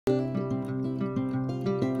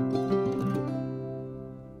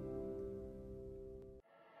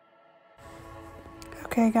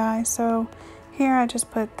Okay guys, so here I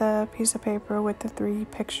just put the piece of paper with the 3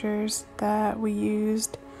 pictures that we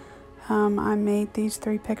used. I made these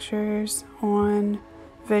 3 pictures on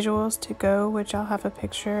Visuals to Go, which I'll have a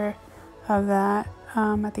picture of that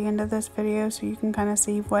at the end of this video so you can kind of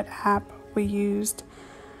see what app we used.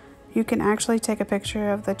 You can actually take a picture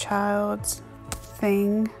of the child's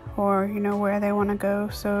thing or where they want to go.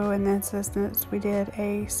 So in this instance we did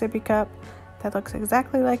a sippy cup that looks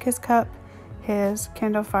exactly like his cup, his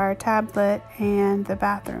Kindle Fire tablet, and the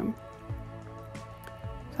bathroom.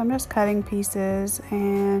 So I'm just cutting pieces,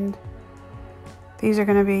 and these are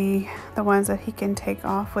going to be the ones that he can take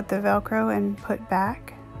off with the Velcro and put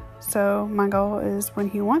back. So my goal is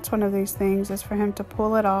when he wants one of these things is for him to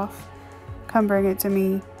pull it off, come bring it to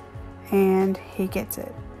me, and he gets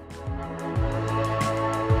it.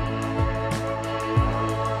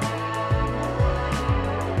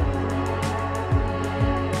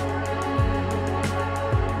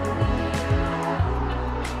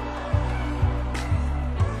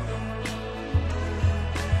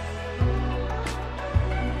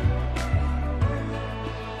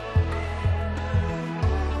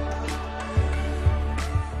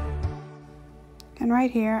 And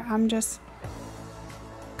right here, I'm just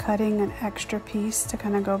cutting an extra piece to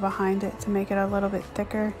kind of go behind it to make it a little bit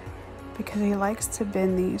thicker because he likes to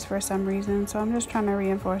bend these for some reason. So I'm just trying to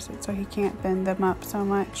reinforce it so he can't bend them up so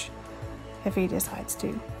much if he decides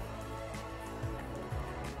to.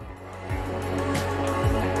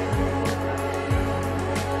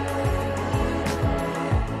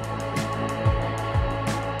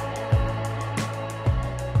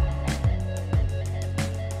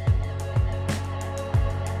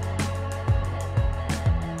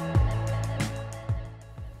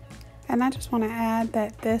 And I just want to add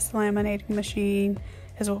that this laminating machine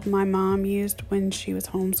is what my mom used when she was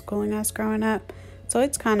homeschooling us growing up. So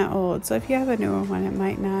it's kind of old. So if you have a newer one, it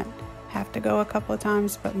might not have to go a couple of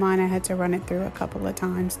times, but mine I had to run it through a couple of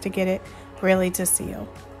times to get it really to seal.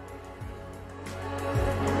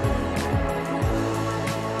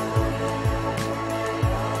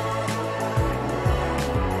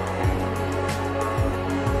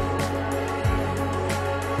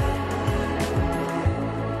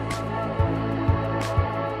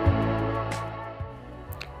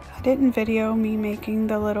 I didn't video me making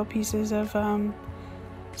the little pieces of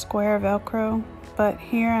square Velcro, but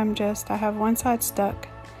here I have one side stuck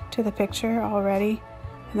to the picture already,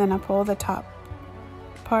 and then I pull the top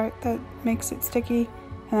part that makes it sticky,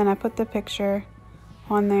 and then I put the picture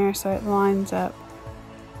on there so it lines up.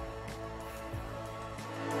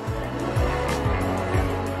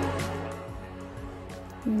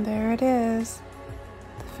 And there it is,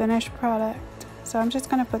 the finished product. So I'm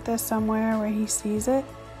just going to put this somewhere where he sees it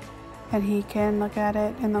and he can look at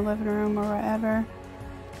it in the living room or wherever.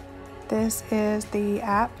 This is the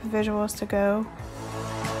app, Visuals to Go.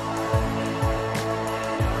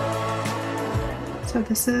 So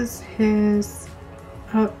this is his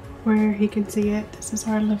up where he can see it. This is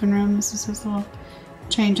our living room. This is his little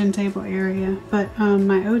changing table area. But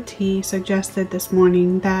my OT suggested this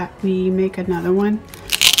morning that we make another one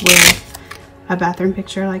with a bathroom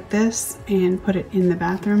picture like this and put it in the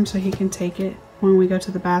bathroom so he can take it when we go to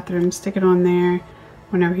the bathroom, stick it on there.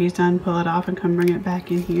 Whenever he's done, pull it off and come bring it back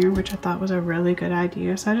in here, which I thought was a really good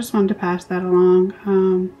idea. So I just wanted to pass that along,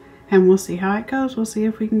 and we'll see how it goes. We'll see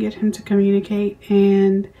if we can get him to communicate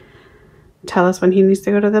and tell us when he needs to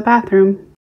go to the bathroom.